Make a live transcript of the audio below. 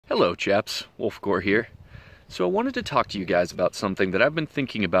Hello chaps, Wolfgore here. So I wanted to talk to you guys about something that I've been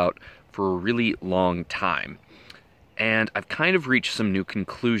thinking about for a really long time. And I've kind of reached some new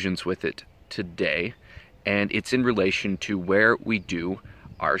conclusions with it today, and it's in relation to where we do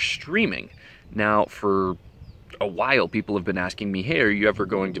our streaming. Now, for a while, people have been asking me, hey, are you ever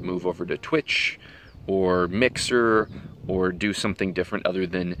going to move over to Twitch or Mixer or do something different other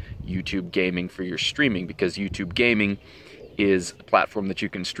than YouTube gaming for your streaming? Because YouTube gaming is a platform that you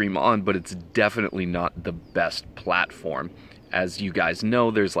can stream on, but it's definitely not the best platform. As you guys know,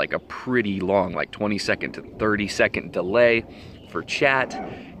 there's like a pretty long, like 20-second to 30-second delay for chat.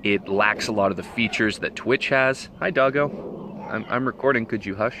 It lacks a lot of the features that Twitch has. Hi, doggo. I'm recording. Could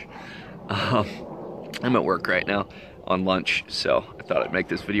you hush? I'm at work right now on lunch, so I thought I'd make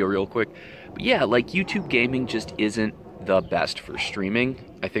this video real quick. But yeah, like YouTube gaming just isn't the best for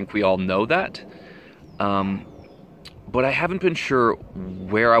streaming. I think we all know that. But I haven't been sure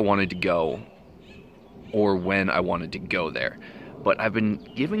where I wanted to go or when I wanted to go there. But I've been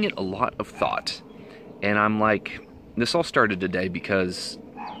giving it a lot of thought. And I'm like, this all started today because,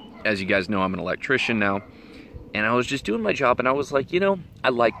 as you guys know, I'm an electrician now. And I was just doing my job and I was like, you know, I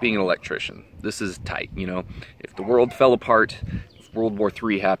like being an electrician. This is tight, you know. If the world fell apart, if World War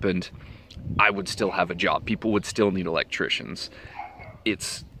III happened, I would still have a job. People would still need electricians.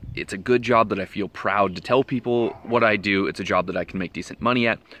 It's a good job that I feel proud to tell people what I do. It's a job that I can make decent money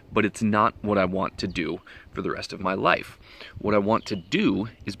at, but it's not what I want to do for the rest of my life. What I want to do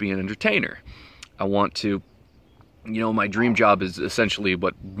is be an entertainer. I want to, you know, my dream job is essentially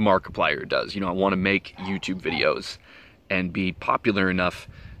what Markiplier does. You know, I want to make YouTube videos and be popular enough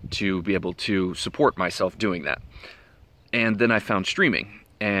to be able to support myself doing that. And then I found streaming,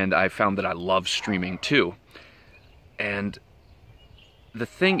 and I found that I love streaming too. And the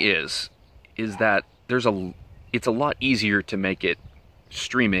thing is that it's a lot easier to make it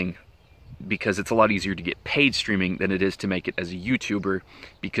streaming because it's a lot easier to get paid streaming than it is to make it as a YouTuber,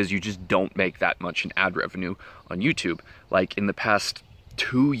 because you just don't make that much in ad revenue on YouTube. Like in the past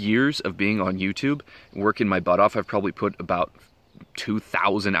 2 years of being on YouTube, working my butt off, I've probably put about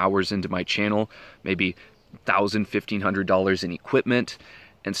 2,000 hours into my channel, maybe $1,000, $1,500 in equipment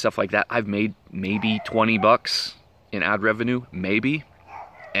and stuff like that. I've made maybe 20 bucks in ad revenue, maybe.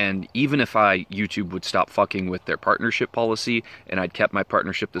 And even if YouTube would stop fucking with their partnership policy and I'd kept my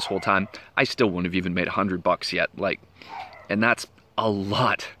partnership this whole time, I still wouldn't have even made 100 bucks yet. Like, and that's a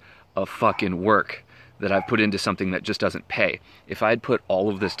lot of fucking work that I've put into something that just doesn't pay. If I'd put all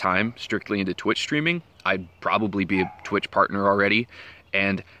of this time strictly into Twitch streaming, I'd probably be a Twitch partner already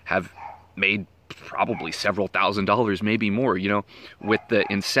and have made probably several $1,000s, maybe more, you know, with the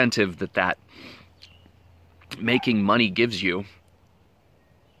incentive that making money gives you.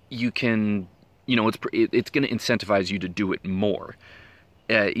 You can, you know, it's going to incentivize you to do it more.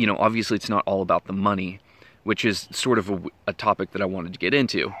 You know, obviously it's not all about the money, which is sort of a topic that I wanted to get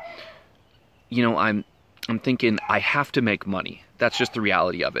into. You know, I'm thinking I have to make money. That's just the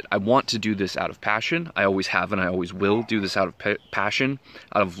reality of it. I want to do this out of passion. I always have and I always will do this out of passion,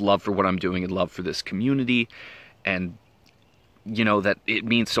 out of love for what I'm doing and love for this community. And, you know, that it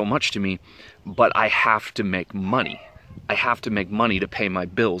means so much to me, but I have to make money. I have to make money to pay my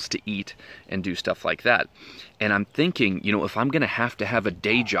bills, to eat, and do stuff like that. And I'm thinking, you know, if I'm going to have a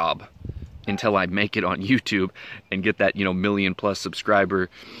day job until I make it on YouTube and get that, you know, 1 million+ subscriber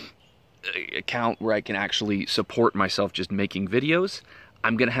account where I can actually support myself just making videos,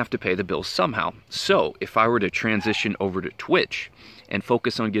 I'm going to have to pay the bills somehow. So if I were to transition over to Twitch and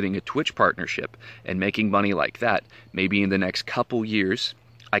focus on getting a Twitch partnership and making money like that, maybe in the next couple years,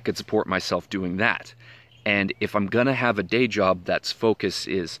 I could support myself doing that. And if I'm going to have a day job that's focus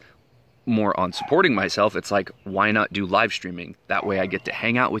is more on supporting myself, it's like, why not do live streaming? That way I get to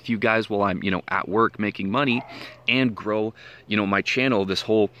hang out with you guys while I'm, you know, at work making money and grow, you know, my channel, this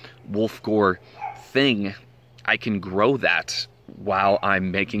whole Wolfgore thing. I can grow that while I'm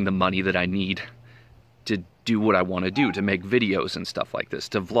making the money that I need to do what I want to do, to make videos and stuff like this,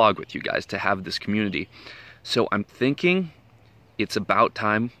 to vlog with you guys, to have this community. So I'm thinking it's about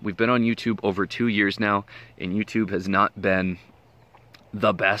time. We've been on YouTube over 2 years now, and YouTube has not been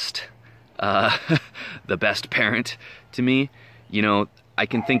the best, the best parent to me. You know, I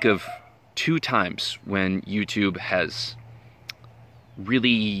can think of 2 times when YouTube has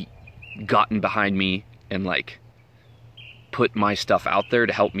really gotten behind me and like put my stuff out there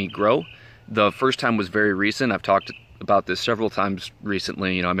to help me grow. The first time was very recent. I've talked about this several times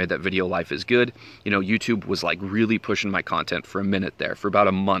recently. You know, I made that video, Life is Good. You know, YouTube was like really pushing my content for a minute there, for about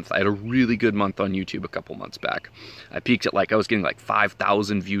a month. I had a really good month on YouTube a couple months back. I peaked at like, I was getting like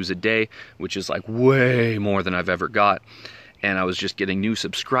 5,000 views a day, which is like way more than I've ever got. and I was just getting new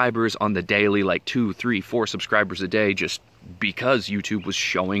subscribers on the daily, like 2, 3, 4 subscribers a day, just because YouTube was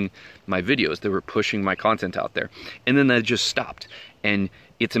showing my videos. They were pushing my content out there. And then that just stopped. And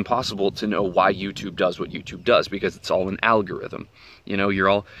it's impossible to know why YouTube does what YouTube does, because it's all an algorithm. You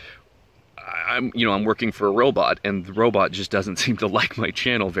know, I'm working for a robot, and the robot just doesn't seem to like my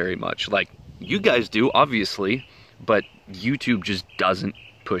channel very much. Like, you guys do, obviously, but YouTube just doesn't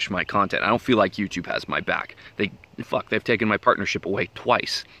push my content. I don't feel like YouTube has my back. They've taken my partnership away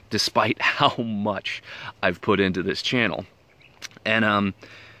twice, despite how much I've put into this channel. And,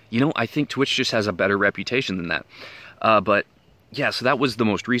 you know, I think Twitch just has a better reputation than that. But, yeah, so that was the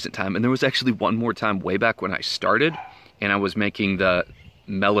most recent time. And there was actually one more time way back when I started, and I was making the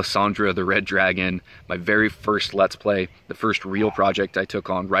Melisandre the Red Dragon, my very first Let's Play, the first real project I took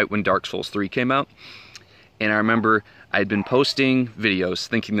on right when Dark Souls 3 came out. And I remember I had been posting videos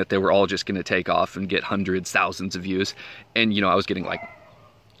thinking that they were all just going to take off and get hundreds, thousands of views. And, you know, I was getting like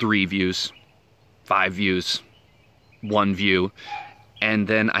 3 views, 5 views, 1 view. And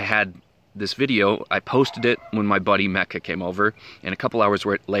then I had this video, I posted it when my buddy Mecca came over, and a couple hours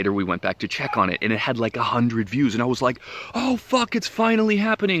later we went back to check on it, and it had like 100 views, and I was like, oh fuck, it's finally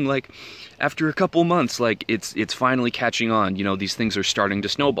happening. Like, after a couple months, like, it's finally catching on. You know, these things are starting to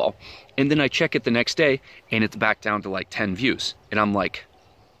snowball. And then I check it the next day, and it's back down to like 10 views, and I'm like,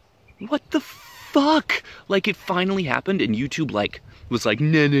 what the fuck? Like, it finally happened, and YouTube was like,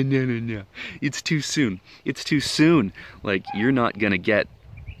 no, it's too soon, it's too soon. Like, you're not gonna get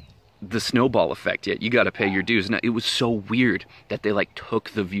the snowball effect yet. You got to pay your dues. Now, it was so weird that they like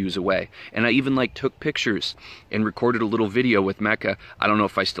took the views away, and I even like took pictures and recorded a little video with Mecca. I don't know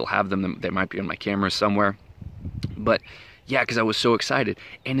if I still have them. They might be on my camera somewhere, but yeah, because I was so excited.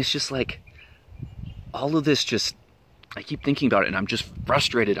 And it's just like, all of this, just, I keep thinking about it, and I'm just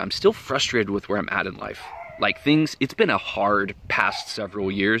frustrated. I'm still frustrated with where I'm at in life. Like, it's been a hard past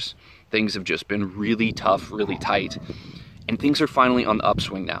several years. Things have just been really tough, really tight. And things are finally on the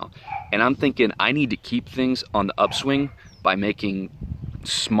upswing now. And I'm thinking I need to keep things on the upswing by making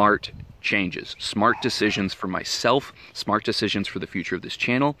smart changes, smart decisions for myself, smart decisions for the future of this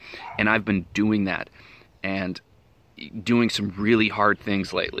channel. And I've been doing that and doing some really hard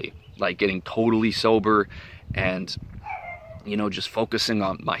things lately, like getting totally sober and, you know, just focusing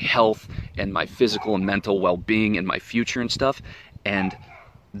on my health and my physical and mental well-being and my future and stuff. And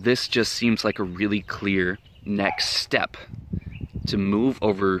this just seems like a really clear next step to move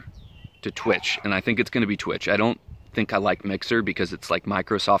over to Twitch. And I think it's going to be Twitch. I don't think I like Mixer because it's like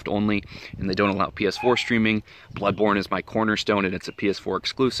Microsoft only and they don't allow PS4 streaming. Bloodborne is my cornerstone and it's a PS4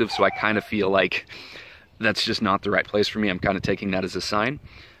 exclusive, so I kind of feel like that's just not the right place for me. I'm kind of taking that as a sign.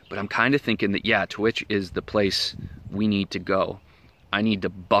 But I'm kind of thinking that, yeah, Twitch is the place we need to go. I need to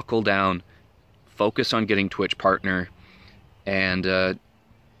buckle down, focus on getting Twitch partner, and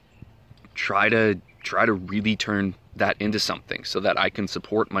try to really turn that into something so that I can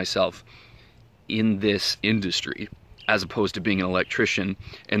support myself in this industry, as opposed to being an electrician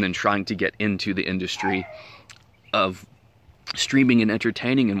and then trying to get into the industry of streaming and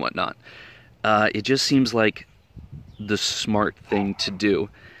entertaining and whatnot. It just seems like the smart thing to do.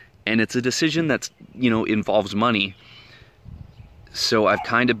 And it's a decision that's, you know, involves money. So I've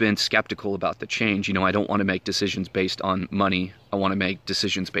kind of been skeptical about the change. You know, I don't want to make decisions based on money. I want to make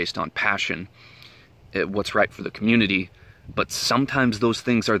decisions based on passion, what's right for the community. But sometimes those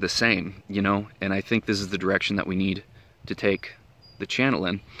things are the same, you know, and I think this is the direction that we need to take the channel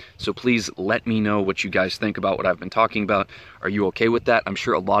in. So please let me know what you guys think about what I've been talking about. Are you okay with that? I'm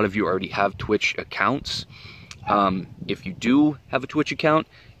sure a lot of you already have Twitch accounts. If you do have a Twitch account,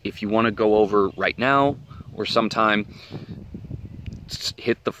 if you want to go over right now or sometime,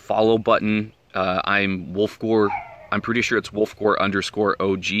 hit the follow button. I'm Wolfgore. I'm pretty sure it's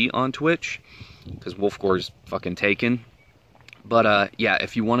Wolfgore_OG on Twitch, because Wolfgore's fucking taken. But yeah,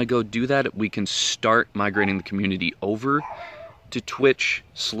 if you want to go do that, we can start migrating the community over to Twitch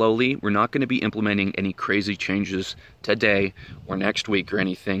slowly. We're not going to be implementing any crazy changes today or next week or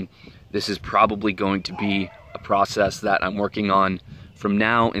anything. This is probably going to be a process that I'm working on from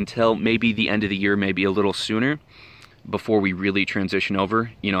now until maybe the end of the year, maybe a little sooner, before we really transition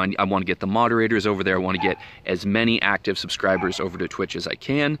over. You know, I want to get the moderators over there. I want to get as many active subscribers over to Twitch as I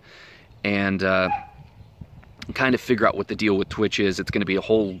can, and kind of figure out what the deal with Twitch is. It's going to be a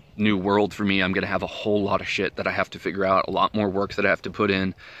whole new world for me. I'm going to have a whole lot of shit that I have to figure out, a lot more work that I have to put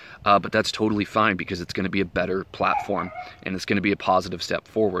in, but that's totally fine because it's going to be a better platform and it's going to be a positive step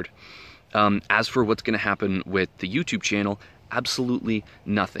forward. As for what's going to happen with the YouTube channel, Absolutely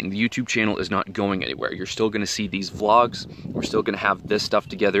nothing. The YouTube channel is not going anywhere. You're still going to see these vlogs. We're still going to have this stuff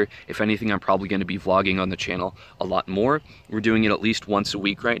together. If anything, I'm probably going to be vlogging on the channel a lot more. We're doing it at least once a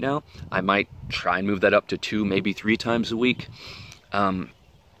week right now. I might try and move that up to 2, maybe 3 times a week.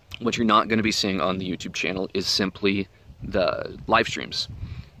 What you're not going to be seeing on the YouTube channel is simply the live streams.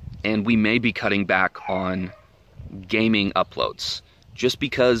 And we may be cutting back on gaming uploads just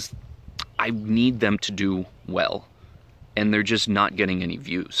because I need them to do well. And they're just not getting any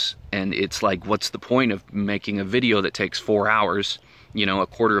views. And it's like, what's the point of making a video that takes 4 hours, you know, a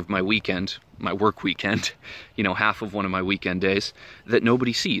quarter of my weekend, my work weekend, you know, half of one of my weekend days, that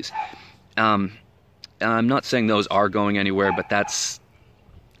nobody sees? I'm not saying those are going anywhere, but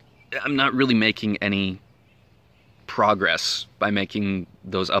I'm not really making any progress by making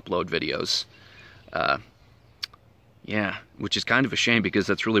those upload videos. Yeah, which is kind of a shame because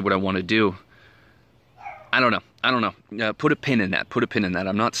that's really what I want to do. I don't know. Put a pin in that. Put a pin in that.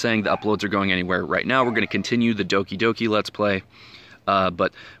 I'm not saying the uploads are going anywhere right now. We're going to continue the Doki Doki Let's Play,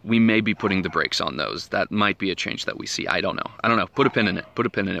 but we may be putting the brakes on those. That might be a change that we see. I don't know. Put a pin in it. Put a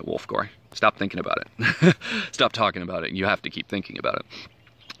pin in it, Wolfgore. Stop thinking about it. Stop talking about it. You have to keep thinking about it.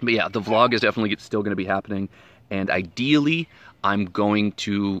 But yeah, the vlog is definitely still going to be happening, and ideally, I'm going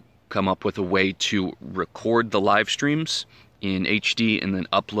to come up with a way to record the live streams in HD and then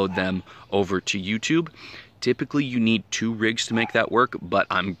upload them over to YouTube. Typically you need 2 rigs to make that work, but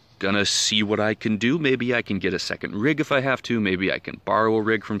I'm gonna see what I can do. Maybe I can get a second rig if I have to. Maybe I can borrow a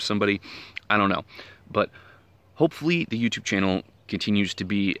rig from somebody. I don't know. But hopefully the YouTube channel continues to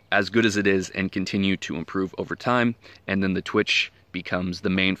be as good as it is and continue to improve over time, and then the Twitch becomes the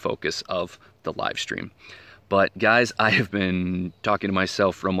main focus of the live stream. But guys, I have been talking to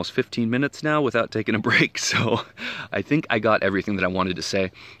myself for almost 15 minutes now without taking a break, so I think I got everything that I wanted to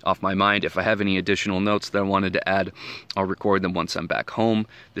say off my mind. If I have any additional notes that I wanted to add, I'll record them once I'm back home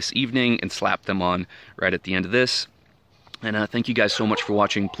this evening and slap them on right at the end of this. And thank you guys so much for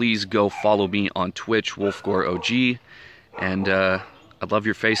watching. Please go follow me on Twitch, Wolfgore OG, and I love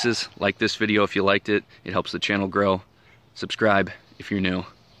your faces. Like this video if you liked it. It helps the channel grow. Subscribe if you're new.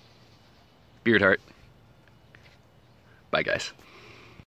 Beard heart. Bye, guys.